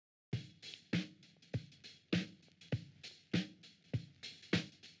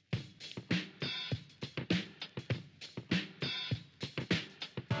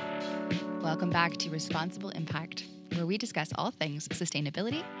Welcome back to Responsible Impact, where we discuss all things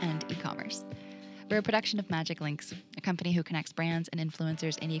sustainability and e-commerce. We're a production of MagicLinks, a company who connects brands and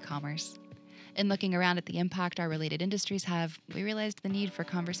influencers in e-commerce. In looking around at the impact our related industries have, we realized the need for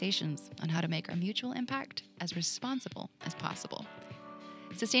conversations on how to make our mutual impact as responsible as possible.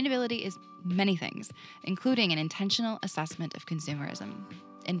 Sustainability is many things, including an intentional assessment of consumerism.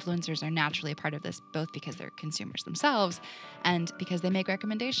 Influencers are naturally a part of this, both because they're consumers themselves and because they make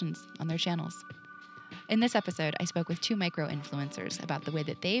recommendations on their channels. In this episode, I spoke with two micro-influencers about the way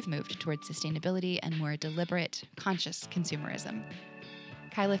that they've moved towards sustainability and more deliberate, conscious consumerism.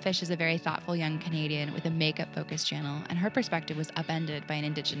 Kyla is a very thoughtful young Canadian with a makeup-focused channel, and her perspective was upended by an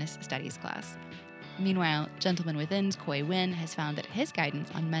Indigenous Studies class. Meanwhile, Gentleman Within's Khoi Nguyen has found that his guidance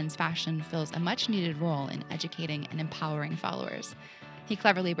on men's fashion fills a much-needed role in educating and empowering followers. He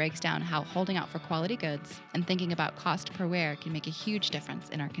cleverly breaks down how holding out for quality goods and thinking about cost per wear can make a huge difference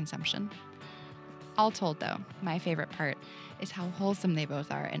in our consumption. All told, though, my favorite part is how wholesome they both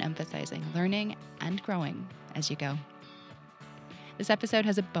are in emphasizing learning and growing as you go. This episode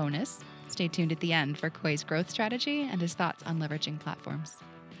has a bonus. Stay tuned at the end for Khoi's growth strategy and his thoughts on leveraging platforms.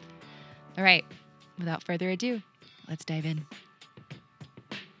 All right, without further ado, let's dive in.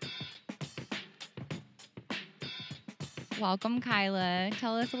 Welcome, Kyla.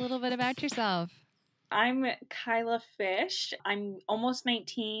 Tell us a little bit about yourself. I'm Kyla Fish. I'm almost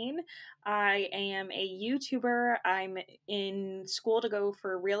 19. I am a YouTuber. I'm in school to go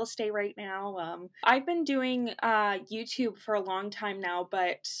for real estate right now. I've been doing YouTube for a long time now,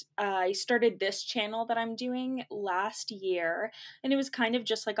 but I started this channel that I'm doing last year, and it was kind of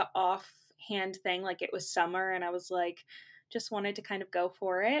just like an offhand thing. Like, it was summer, and I was like, just wanted to kind of go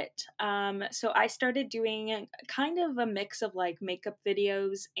for it. So I started doing kind of a mix of like makeup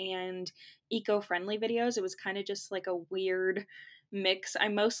videos and eco-friendly videos. It was kind of just like a weird mix. I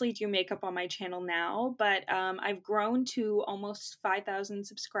mostly do makeup on my channel now, but I've grown to almost 5,000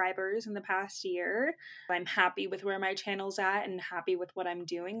 subscribers in the past year. I'm happy with where my channel's at and happy with what I'm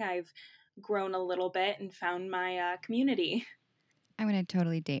doing. I've grown a little bit and found my community. I'm going to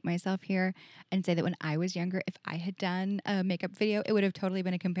totally date myself here and say that when I was younger, if I had done a makeup video, it would have totally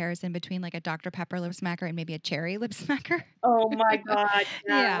been a comparison between like a Dr. Pepper lip smacker and maybe a cherry lip smacker. Oh my God.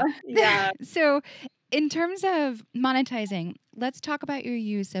 Yeah. Yeah. So in terms of monetizing, let's talk about your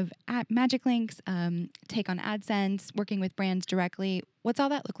use of MagicLinks, take on AdSense, working with brands directly. What's all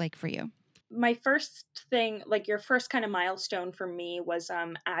that look like for you? My first thing, like your first kind of milestone for me was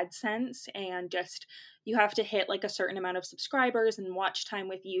AdSense, and just you have to hit like a certain amount of subscribers and watch time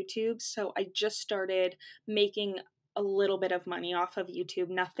with YouTube. So I just started making a little bit of money off of YouTube,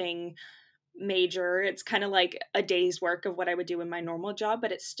 nothing major. It's kind of like a day's work of what I would do in my normal job,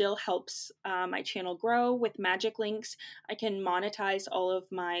 but it still helps my channel grow. With MagicLinks, I can monetize all of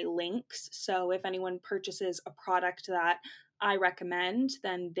my links. So if anyone purchases a product that I recommend,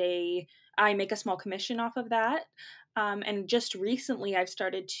 then I make a small commission off of that. And just recently, I've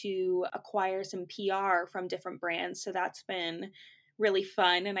started to acquire some PR from different brands. So that's been really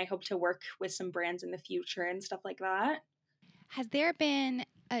fun. And I hope to work with some brands in the future and stuff like that. Has there been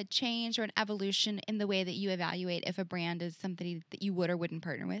a change or an evolution in the way that you evaluate if a brand is somebody that you would or wouldn't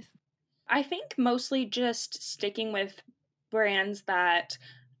partner with? I think mostly just sticking with brands that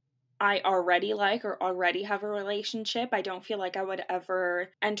I already like or already have a relationship. I don't feel like I would ever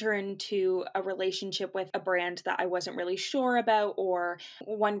enter into a relationship with a brand that I wasn't really sure about. Or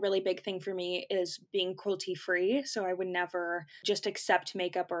one really big thing for me is being cruelty free. So I would never just accept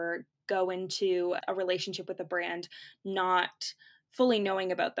makeup or go into a relationship with a brand not fully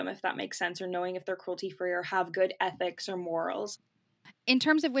knowing about them, if that makes sense, or knowing if they're cruelty free or have good ethics or morals. In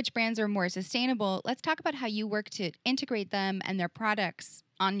terms of which brands are more sustainable, let's talk about how you work to integrate them and their products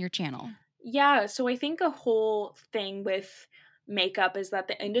on your channel. Yeah, so I think a whole thing with makeup is that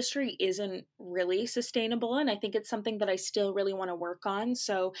the industry isn't really sustainable, and I think it's something that I still really want to work on.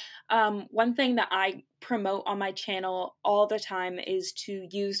 So, one thing that I promote on my channel all the time is to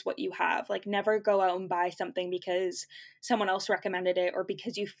use what you have. Like, never go out and buy something because someone else recommended it or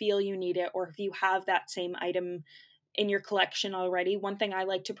because you feel you need it, or if you have that same item in your collection already. One thing I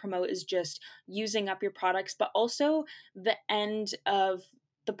like to promote is just using up your products, but also the end of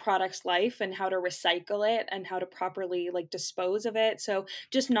the product's life and how to recycle it and how to properly like dispose of it. So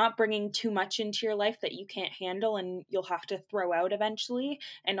just not bringing too much into your life that you can't handle and you'll have to throw out eventually,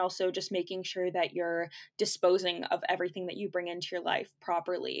 and also just making sure that you're disposing of everything that you bring into your life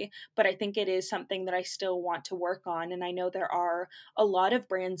properly. But I think it is something that I still want to work on, and I know there are a lot of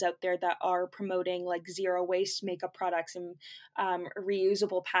brands out there that are promoting like zero waste makeup products and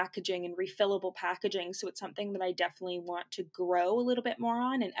reusable packaging and refillable packaging. So it's something that I definitely want to grow a little bit more on.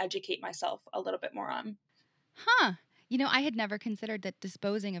 on and educate myself a little bit more on. Huh. I had never considered that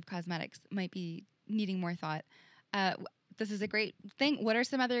disposing of cosmetics might be needing more thought. This is a great thing. What are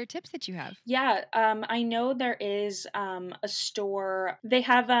some other tips that you have? Yeah, I know there is a store. They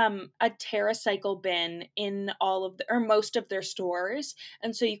have a TerraCycle bin in all of or most of their stores,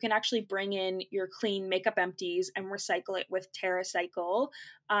 and so you can actually bring in your clean makeup empties and recycle it with TerraCycle.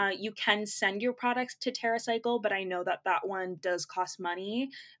 You can send your products to TerraCycle, but I know that that one does cost money.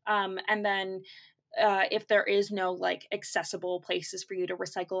 And then if there is no like accessible places for you to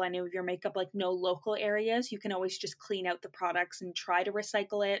recycle any of your makeup, like no local areas, you can always just clean out the products and try to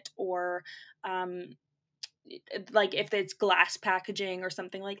recycle it. Or um, like if it's glass packaging or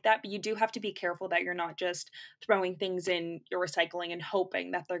something like that. But you do have to be careful that you're not just throwing things in your recycling and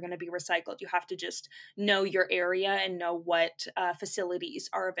hoping that they're going to be recycled. You have to just know your area and know what facilities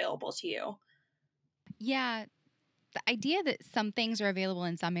are available to you. Yeah, the idea that some things are available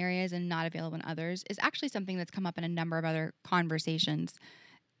in some areas and not available in others is actually something that's come up in a number of other conversations.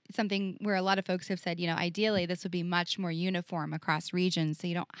 Something where a lot of folks have said, ideally this would be much more uniform across regions so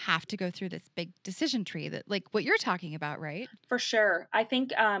you don't have to go through this big decision tree that like what you're talking about, right? For sure. I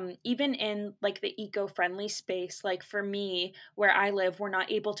think even in like the eco-friendly space, like for me, where I live, we're not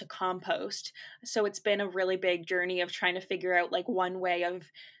able to compost. So it's been a really big journey of trying to figure out like one way of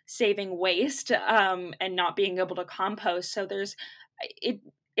saving waste and not being able to compost. So it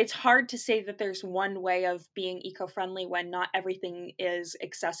it's hard to say that there's one way of being eco-friendly when not everything is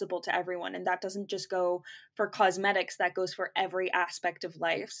accessible to everyone. And that doesn't just go for cosmetics, that goes for every aspect of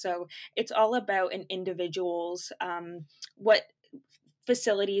life. So it's all about an individual's what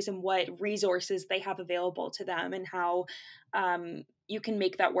facilities and what resources they have available to them, and how you can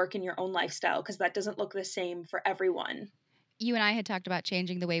make that work in your own lifestyle, because that doesn't look the same for everyone. You and I had talked about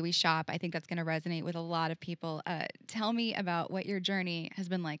changing the way we shop. I think that's going to resonate with a lot of people. Tell me about what your journey has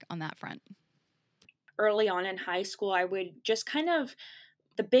been like on that front. Early on in high school, I would just kind of,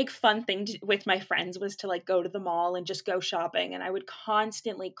 the big fun thing with my friends was to like go to the mall and just go shopping, and I would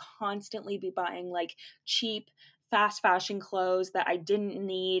constantly be buying like cheap fast fashion clothes that I didn't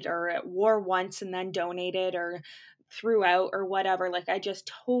need or wore once and then donated or threw out or whatever. Like I just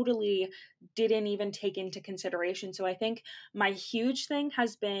totally didn't even take into consideration. So I think my huge thing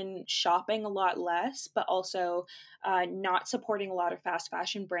has been shopping a lot less, but also not supporting a lot of fast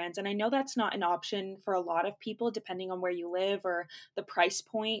fashion brands. And I know that's not an option for a lot of people, depending on where you live or the price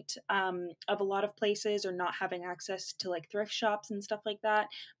point of a lot of places, or not having access to like thrift shops and stuff like that.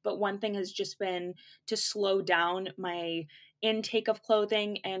 But one thing has just been to slow down my intake of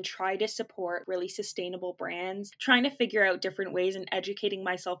clothing and try to support really sustainable brands, trying to figure out different ways and educating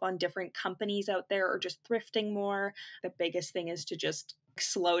myself on different companies out there, or just thrifting more. The biggest thing is to just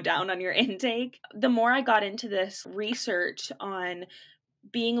slow down on your intake. The more I got into this research on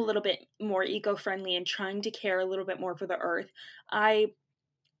being a little bit more eco-friendly and trying to care a little bit more for the earth, I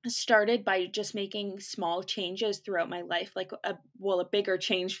started by just making small changes throughout my life. Like a bigger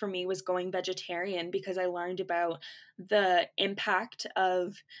change for me was going vegetarian, because I learned about the impact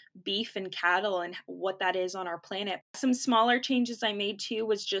of beef and cattle and what that is on our planet. Some smaller changes I made too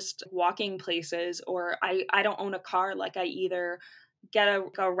was just walking places, or I don't own a car. Like I either get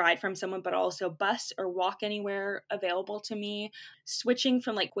a ride from someone, but also bus or walk anywhere available to me. Switching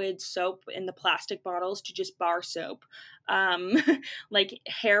from like liquid soap in the plastic bottles to just bar soap. Um, like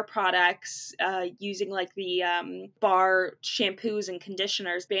hair products, using like the bar shampoos and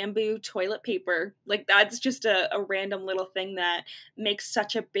conditioners, bamboo toilet paper. Like that's just a random little thing that makes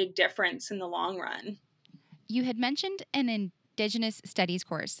such a big difference in the long run. You had mentioned an Indigenous Studies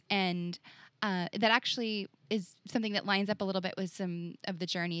course, and that actually is something that lines up a little bit with some of the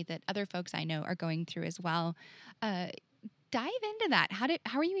journey that other folks I know are going through as well. Uh, Dive into that.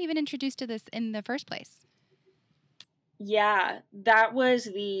 How were you even introduced to this in the first place? Yeah, that was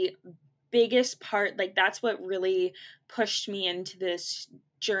the biggest part. Like that's what really pushed me into this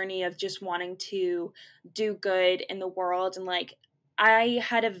journey of just wanting to do good in the world. And like I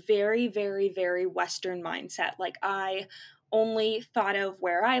had a very Western mindset. Like I only thought of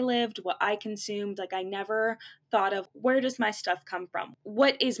where I lived, what I consumed. Like I never thought of, where does my stuff come from?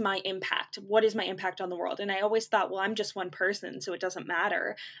 What is my impact? What is my impact on the world? And I always thought, well, I'm just one person, so it doesn't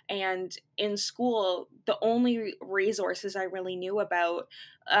matter. And in school, the only resources I really knew about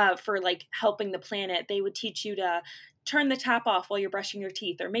for like helping the planet, they would teach you to turn the tap off while you're brushing your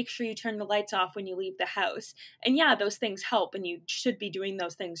teeth, or make sure you turn the lights off when you leave the house. And yeah, those things help and you should be doing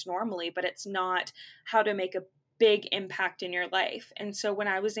those things normally, but it's not how to make a big impact in your life. And so when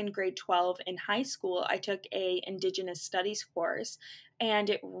I was in grade 12 in high school, I took a Indigenous Studies course, and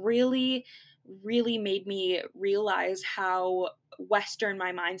it really really made me realize how Western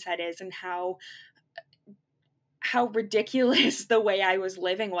my mindset is, and how ridiculous the way I was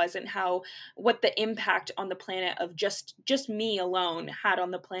living was, and how what the impact on the planet of just me alone had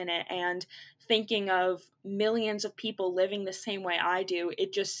on the planet. And thinking of millions of people living the same way I do,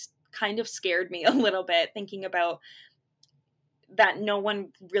 it just kind of scared me a little bit, thinking about that no one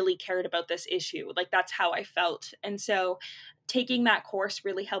really cared about this issue. Like, that's how I felt. And so taking that course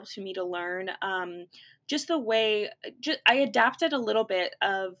really helped me to learn just the way I adapted a little bit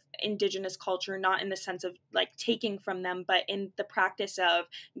of Indigenous culture, not in the sense of like taking from them, but in the practice of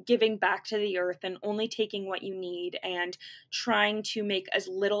giving back to the earth and only taking what you need and trying to make as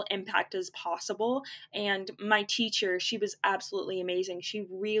little impact as possible. And my teacher, she was absolutely amazing. She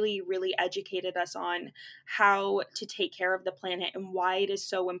really, really educated us on how to take care of the planet and why it is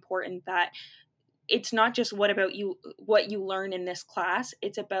so important that it's not just what you learn in this class.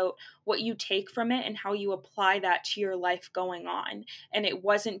 It's about what you take from it and how you apply that to your life going on. And it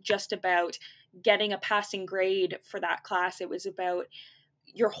wasn't just about getting a passing grade for that class. It was about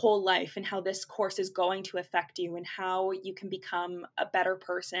your whole life and how this course is going to affect you and how you can become a better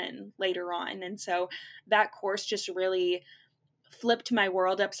person later on. And so that course just really flipped my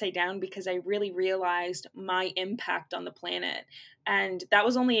world upside down, because I really realized my impact on the planet. And that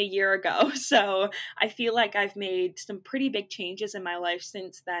was only a year ago. So I feel like I've made some pretty big changes in my life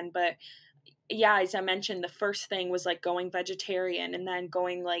since then. But yeah, as I mentioned, the first thing was like going vegetarian, and then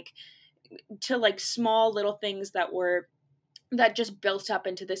going like to like small little things that just built up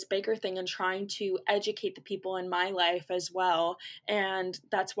into this bigger thing, and trying to educate the people in my life as well. And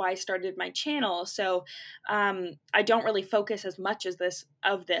that's why I started my channel. So I don't really focus as much as this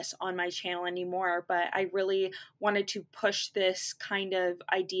on my channel anymore, but I really wanted to push this kind of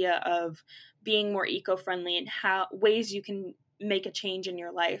idea of being more eco-friendly and how ways you can make a change in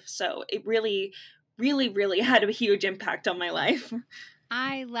your life. So it really, really, really had a huge impact on my life.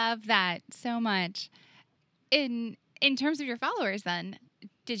 I love that so much. In terms of your followers, then,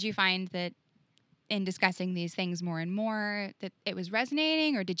 did you find that in discussing these things more and more that it was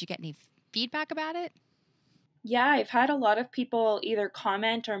resonating, or did you get any feedback about it? Yeah, I've had a lot of people either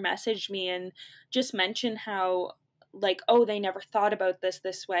comment or message me and just mention how, like, oh, they never thought about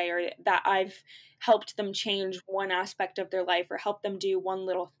this way, or that I've helped them change one aspect of their life or helped them do one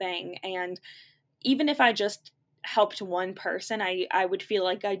little thing. And even if I just helped one person, I would feel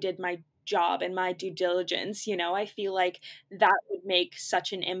like I did my job and my due diligence. I feel like that would make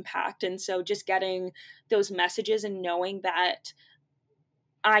such an impact. And so just getting those messages and knowing that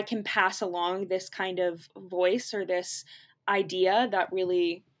I can pass along this kind of voice or this idea, that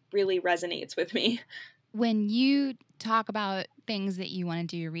really, really resonates with me. When you talk about things that you want to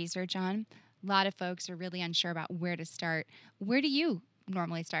do your research on, a lot of folks are really unsure about where to start. Where do you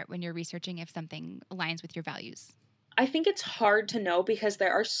normally start when you're researching if something aligns with your values? I think it's hard to know, because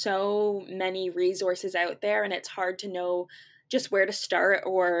there are so many resources out there, and it's hard to know just where to start,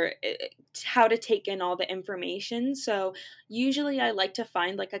 or how to take in all the information. So usually I like to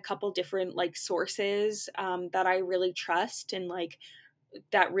find like a couple different like sources that I really trust, and like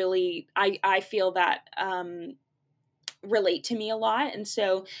that really I feel that relate to me a lot. And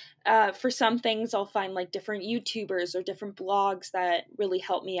so for some things I'll find like different YouTubers or different blogs that really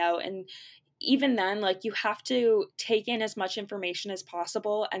help me out. And even then, like, you have to take in as much information as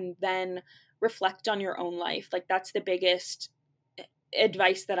possible and then reflect on your own life. Like, that's the biggest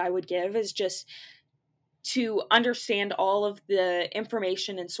advice that I would give, is just to understand all of the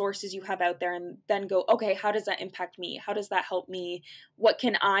information and sources you have out there, and then go, okay, how does that impact me? How does that help me? What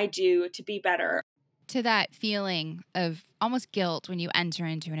can I do to be better? To that feeling of almost guilt when you enter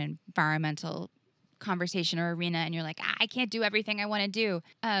into an environmental conversation or arena and you're like, I can't do everything I want to do.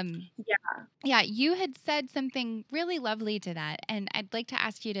 Yeah. Yeah, you had said something really lovely to that. And I'd like to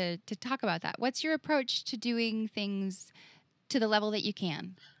ask you to talk about that. What's your approach to doing things to the level that you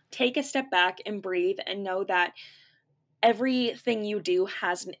can? Take a step back and breathe, and know that everything you do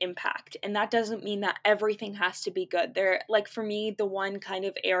has an impact, and that doesn't mean that everything has to be good. There, like, for me, the one kind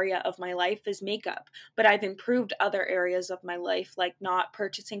of area of my life is makeup, but I've improved other areas of my life, like not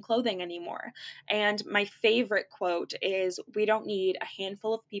purchasing clothing anymore. And my favorite quote is, we don't need a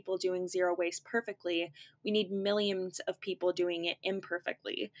handful of people doing zero waste perfectly, we need millions of people doing it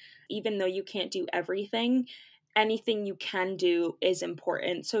imperfectly. Even though you can't do everything, anything you can do is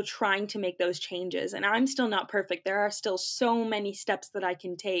important. So trying to make those changes. And I'm still not perfect. There are still so many steps that I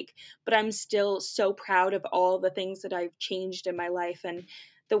can take, but I'm still so proud of all the things that I've changed in my life, and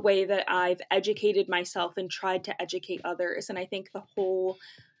the way that I've educated myself and tried to educate others. And I think the whole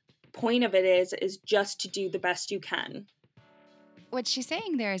point of it is just to do the best you can. What she's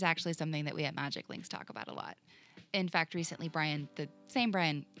saying there is actually something that we at MagicLinks talk about a lot. In fact, recently, Brian, the same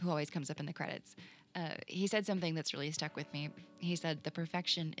Brian who always comes up in the credits, he said something that's really stuck with me. He said, "The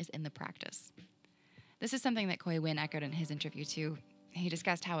perfection is in the practice." This is something that Khoi Nguyen echoed in his interview, too. He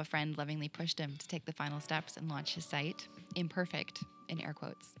discussed how a friend lovingly pushed him to take the final steps and launch his site, imperfect, in air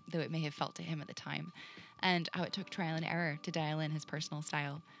quotes, though it may have felt to him at the time, and how it took trial and error to dial in his personal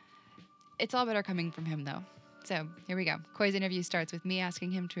style. It's all better coming from him, though. So here we go. Khoi's interview starts with me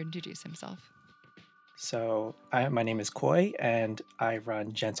asking him to introduce himself. So, my name is Khoi, and I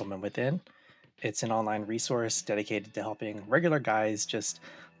run Gentleman Within. It's an online resource dedicated to helping regular guys just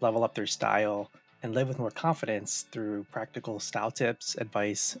level up their style and live with more confidence through practical style tips,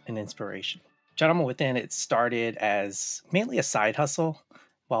 advice, and inspiration. Gentleman Within, it started as mainly a side hustle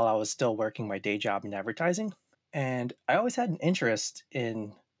while I was still working my day job in advertising. And I always had an interest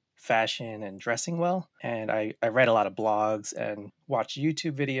in fashion and dressing well. And I read a lot of blogs and watched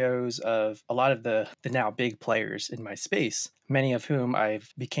YouTube videos of a lot of the now big players in my space, many of whom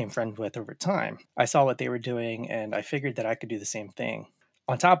I've became friends with over time. I saw what they were doing and I figured that I could do the same thing.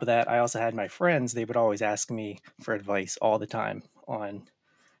 On top of that, I also had my friends, they would always ask me for advice all the time on,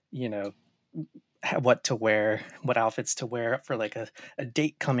 you know, what to wear, what outfits to wear for like a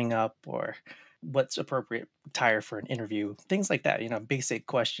date coming up, or what's appropriate attire for an interview, things like that, basic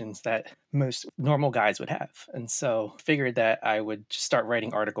questions that most normal guys would have. And so figured that I would just start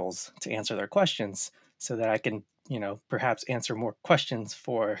writing articles to answer their questions so that I can, perhaps answer more questions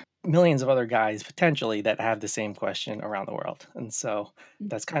for millions of other guys potentially that have the same question around the world. And so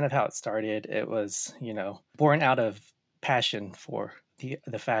that's kind of how it started. It was, born out of passion for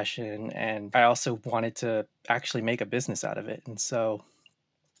the fashion, and I also wanted to actually make a business out of it. And so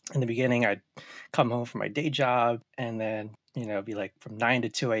in the beginning, I'd come home from my day job and then, be like from 9 to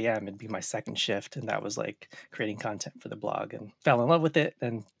 2 a.m. it'd be my second shift. And that was like creating content for the blog, and fell in love with it.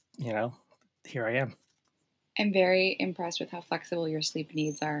 And, here I am. I'm very impressed with how flexible your sleep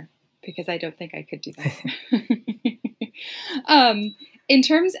needs are, because I don't think I could do that. In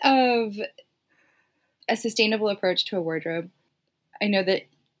terms of a sustainable approach to a wardrobe, I know that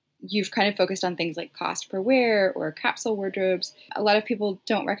you've kind of focused on things like cost per wear or capsule wardrobes. A lot of people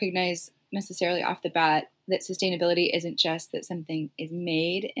don't recognize necessarily off the bat that sustainability isn't just that something is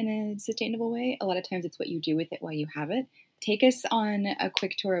made in a sustainable way. A lot of times it's what you do with it while you have it. Take us on a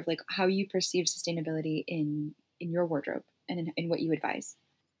quick tour of like how you perceive sustainability in your wardrobe and in what you advise.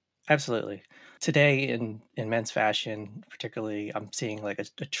 Absolutely. Today in men's fashion, particularly, I'm seeing like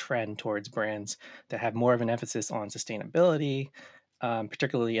a trend towards brands that have more of an emphasis on sustainability,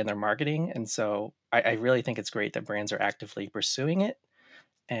 particularly in their marketing. And so I really think it's great that brands are actively pursuing it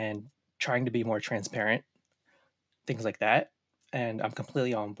and trying to be more transparent, things like that. And I'm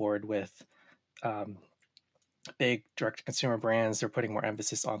completely on board with um, big direct to consumer brands. They're putting more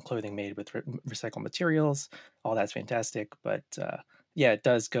emphasis on clothing made with recycled materials. All that's fantastic. But yeah, it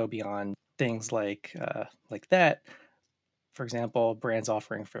does go beyond things like that. For example, brands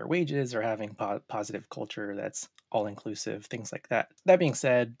offering fair wages or having positive culture that's all inclusive, things like that. That being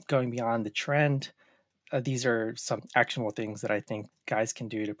said, going beyond the trend, these are some actionable things that I think guys can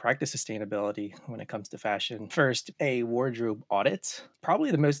do to practice sustainability when it comes to fashion. First, a wardrobe audit.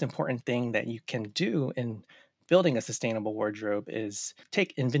 Probably the most important thing that you can do in building a sustainable wardrobe is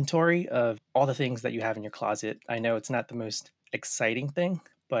take inventory of all the things that you have in your closet. I know it's not the most exciting thing,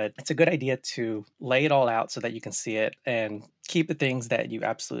 but it's a good idea to lay it all out so that you can see it and keep the things that you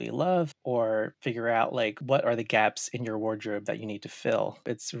absolutely love, or figure out like what are the gaps in your wardrobe that you need to fill.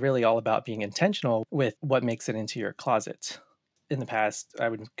 It's really all about being intentional with what makes it into your closet. In the past, I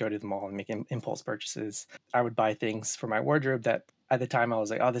would go to the mall and make impulse purchases. I would buy things for my wardrobe that at the time I was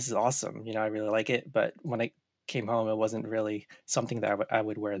like, oh, this is awesome. I really like it. But when I came home, it wasn't really something that I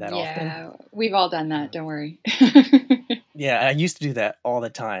would wear that often. Yeah, we've all done that. Don't worry. Yeah, I used to do that all the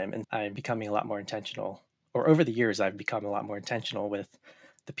time, and I'm becoming a lot more intentional. Or over the years, I've become a lot more intentional with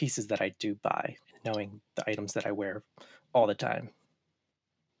the pieces that I do buy, knowing the items that I wear all the time.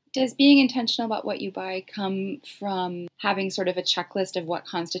 Does being intentional about what you buy come from having sort of a checklist of what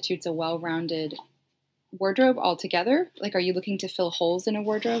constitutes a well-rounded wardrobe altogether? Like, are you looking to fill holes in a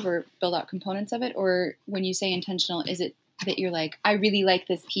wardrobe or build out components of it? Or when you say intentional, is it that you're like, I really like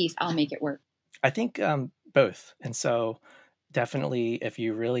this piece, I'll make it work? I think both. And so, definitely, if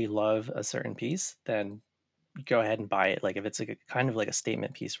you really love a certain piece, then go ahead and buy it. Like, if it's like a kind of like a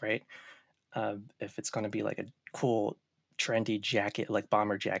statement piece, right? If it's going to be like a cool, trendy jacket, like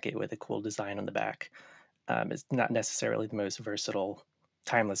bomber jacket with a cool design on the back, it's not necessarily the most versatile,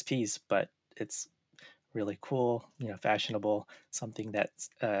 timeless piece, but it's really cool, fashionable, something that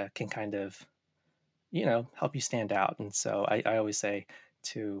can kind of help you stand out. And so I always say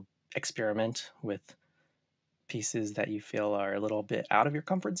to experiment with pieces that you feel are a little bit out of your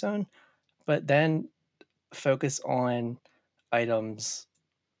comfort zone, but then focus on items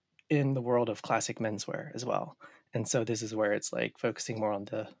in the world of classic menswear as well. And so this is where it's like focusing more on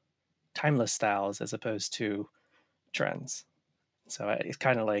the timeless styles as opposed to trends. So it's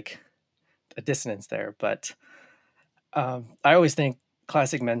kind of like a dissonance there, but I always think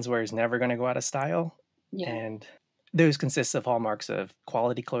classic menswear is never going to go out of style. Yeah. And those consist of hallmarks of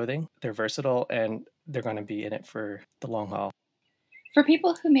quality clothing. They're versatile and they're going to be in it for the long haul. For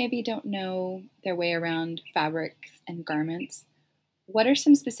people who maybe don't know their way around fabrics and garments, what are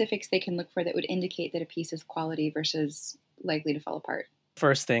some specifics they can look for that would indicate that a piece is quality versus likely to fall apart?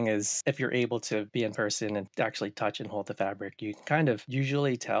 First thing is if you're able to be in person and actually touch and hold the fabric, you can kind of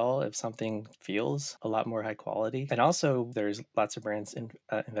usually tell if something feels a lot more high quality. And also, there's lots of brands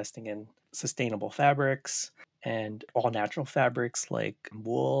investing in sustainable fabrics and all natural fabrics like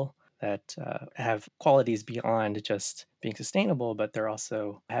wool that have qualities beyond just being sustainable, but they're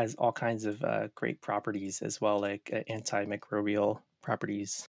also has all kinds of great properties as well, like antimicrobial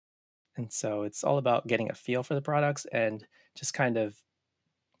properties. And so it's all about getting a feel for the products and just kind of,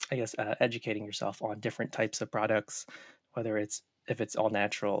 I guess, educating yourself on different types of products, whether it's if it's all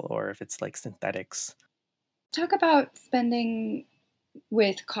natural or if it's like synthetics. Talk about spending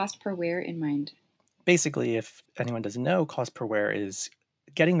with cost per wear in mind. Basically, if anyone doesn't know, cost per wear is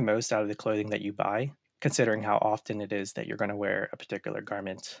getting the most out of the clothing that you buy, considering how often it is that you're going to wear a particular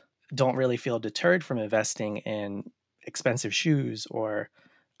garment. Don't really feel deterred from investing in expensive shoes or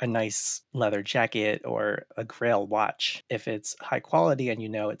a nice leather jacket or a grail watch if it's high quality and you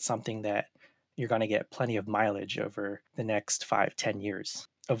know it's something that you're going to get plenty of mileage over the next 5, 10 years.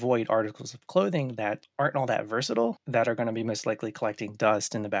 Avoid articles of clothing that aren't all that versatile, that are going to be most likely collecting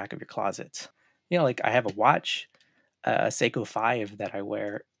dust in the back of your closet. Like I have a watch, a Seiko 5 that I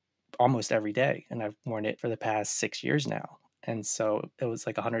wear almost every day, and I've worn it for the past 6 years now. And so it was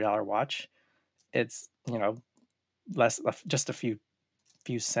like $100 watch. It's, less, just a few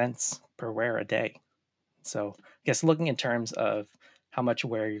cents per wear a day. So I guess looking in terms of how much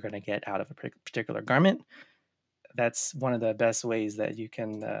wear you're going to get out of a particular garment, that's one of the best ways that you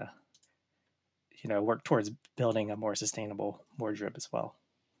can, work towards building a more sustainable wardrobe as well.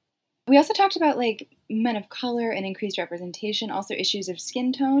 We also talked about like men of color and increased representation, also issues of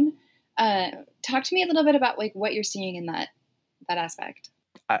skin tone. Talk to me a little bit about like what you're seeing in that aspect.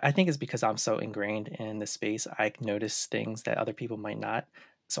 I think it's because I'm so ingrained in the space, I notice things that other people might not.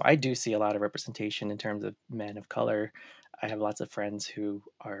 So I do see a lot of representation in terms of men of color. I have lots of friends who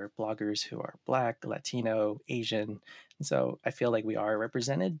are bloggers who are Black, Latino, Asian. And so I feel like we are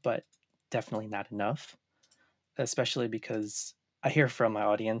represented, but definitely not enough, especially because I hear from my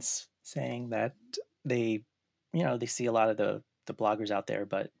audience saying that they, they see a lot of the bloggers out there,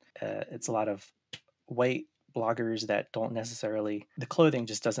 but it's a lot of white bloggers that don't necessarily, the clothing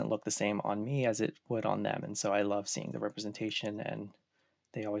just doesn't look the same on me as it would on them. And so I love seeing the representation, and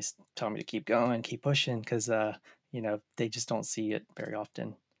they always tell me to keep going, keep pushing, because they just don't see it very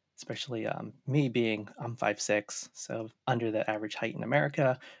often. Especially me being, I'm 5'6", so under the average height in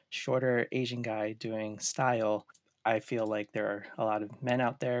America, shorter Asian guy doing style. I feel like there are a lot of men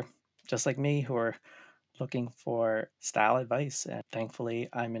out there just like me who are looking for style advice, and thankfully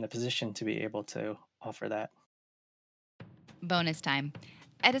I'm in a position to be able to offer that. Bonus time.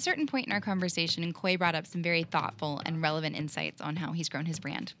 At a certain point in our conversation, Khoi brought up some very thoughtful and relevant insights on how he's grown his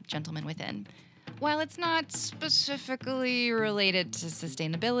brand, Gentleman Within. While it's not specifically related to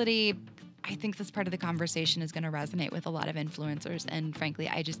sustainability, I think this part of the conversation is going to resonate with a lot of influencers, and frankly,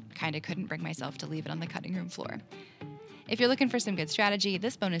 I just kind of couldn't bring myself to leave it on the cutting room floor. If you're looking for some good strategy,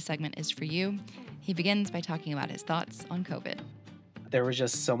 this bonus segment is for you. He begins by talking about his thoughts on COVID. There was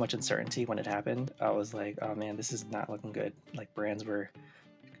just so much uncertainty when it happened. I was like, oh man, this is not looking good. Like brands were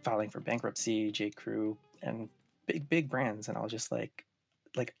filing for bankruptcy, J. Crew, and big brands, and I was just like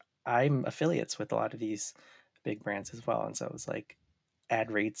I'm affiliates with a lot of these big brands as well, and so it was like ad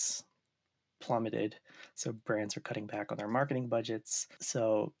rates plummeted, so brands are cutting back on their marketing budgets.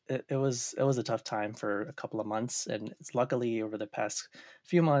 So it was a tough time for a couple of months, and it's luckily over the past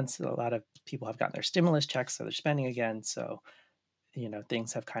few months a lot of people have gotten their stimulus checks, so they're spending again. So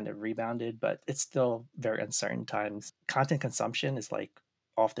things have kind of rebounded, but it's still very uncertain times. Content consumption is like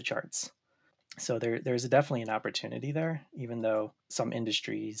off the charts. So there's definitely an opportunity there, even though some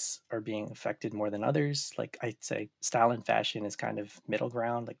industries are being affected more than others. Like I'd say style and fashion is kind of middle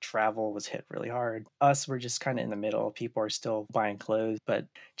ground. Like travel was hit really hard. Us, we're just kind of in the middle. People are still buying clothes, but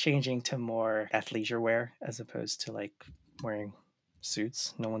changing to more athleisure wear as opposed to like wearing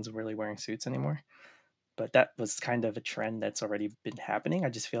suits. No one's really wearing suits anymore. but that was kind of a trend that's already been happening. I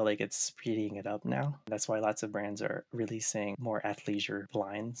just feel like it's speeding it up now. That's why lots of brands are releasing more athleisure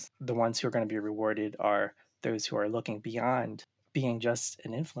lines. The ones who are going to be rewarded are those who are looking beyond being just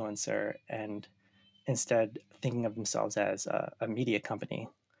an influencer and instead thinking of themselves as a media company.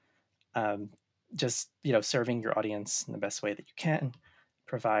 Um, just serving your audience in the best way that you can,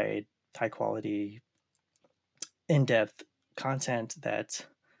 provide high quality, in-depth content that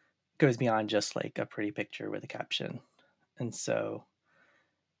goes beyond just like a pretty picture with a caption. And so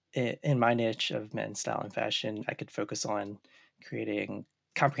in my niche of men's style and fashion, I could focus on creating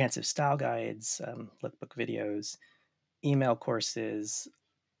comprehensive style guides, lookbook videos, email courses,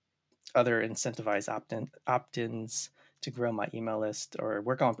 other incentivized opt-ins to grow my email list, or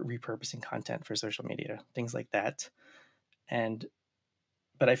work on repurposing content for social media, things like that. And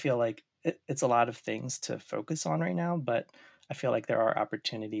but I feel like it's a lot of things to focus on right now, but I feel like there are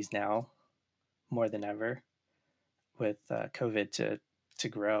opportunities now more than ever with COVID to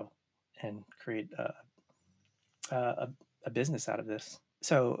grow and create a, a business out of this.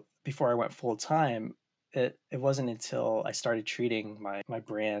 So before I went full time, it wasn't until I started treating my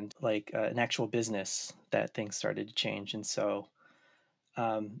brand like an actual business that things started to change. And so,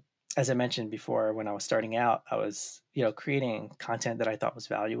 um, as I mentioned before, when I was starting out, I was creating content that I thought was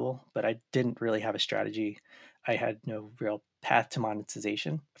valuable, but I didn't really have a strategy. I had no real path to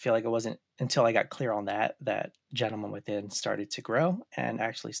monetization. I feel like it wasn't until I got clear on that Gentleman Within started to grow and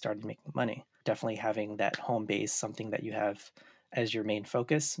actually started making money. Definitely having that home base, something that you have as your main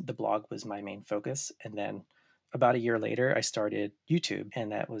focus. The blog was my main focus. And then about a year later, I started YouTube,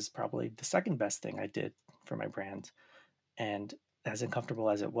 and that was probably the second best thing I did for my brand. And as uncomfortable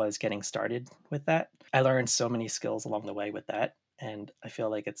as it was getting started with that, I learned so many skills along the way with that. And I feel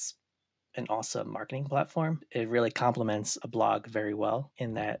like it's an awesome marketing platform. It really complements a blog very well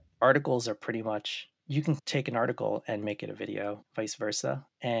in that articles are pretty much, you can take an article and make it a video, vice versa.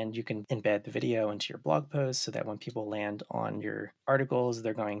 And you can embed the video into your blog post so that when people land on your articles,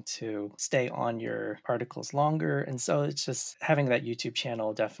 they're going to stay on your articles longer. And so it's just having that YouTube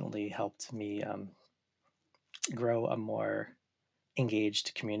channel definitely helped me grow a more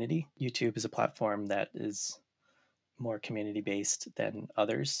engaged community. YouTube is a platform that is more community based than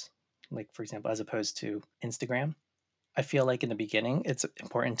others, like, for example, as opposed to Instagram. I feel like in the beginning, it's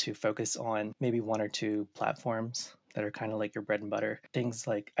important to focus on maybe one or two platforms that are kind of like your bread and butter. Things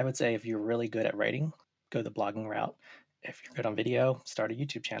like, I would say, if you're really good at writing, go the blogging route. If you're good on video, start a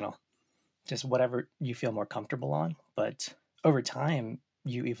YouTube channel. Just whatever you feel more comfortable on. But over time,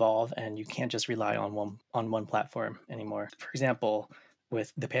 you evolve and you can't just rely on one platform anymore. For example,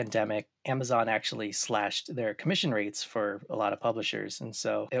 with the pandemic, Amazon actually slashed their commission rates for a lot of publishers. And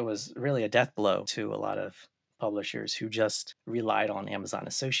so it was really a death blow to a lot of publishers who just relied on Amazon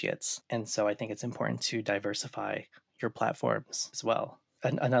Associates. And so I think it's important to diversify your platforms as well.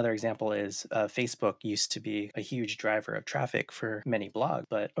 Another example is Facebook used to be a huge driver of traffic for many blogs,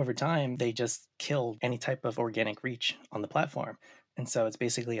 but over time, they just killed any type of organic reach on the platform. And so it's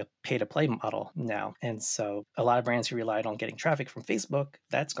basically a pay to play model now. And so a lot of brands who relied on getting traffic from Facebook,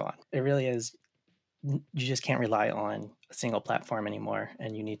 that's gone. It really is, you just can't rely on a single platform anymore.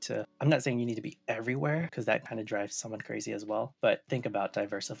 And you need to, I'm not saying you need to be everywhere because that kind of drives someone crazy as well, but think about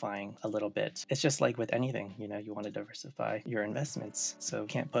diversifying a little bit. It's just like with anything, you want to diversify your investments. So you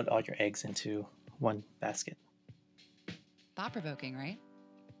can't put all your eggs into one basket. Thought-provoking, right?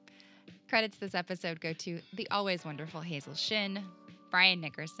 Credits this episode go to the always wonderful Hazel Shin, Brian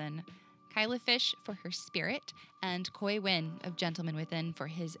Nickerson, Kyla Fish for her spirit, and Khoi Nguyen of Gentleman Within for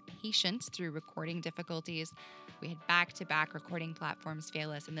his patience through recording difficulties. We had back-to-back recording platforms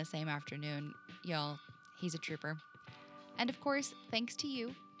fail us in the same afternoon. Y'all, he's a trooper. And of course, thanks to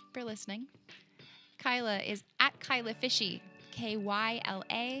you for listening. Kyla is at Kyla Fishy,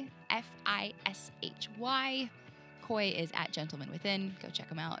 KYLAFISHY. Khoi is at Gentleman Within. Go check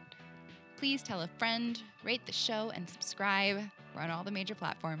him out. Please tell a friend, rate the show, and subscribe. We're on all the major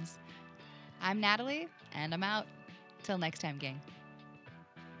platforms. I'm Natalie, and I'm out. Till next time, gang.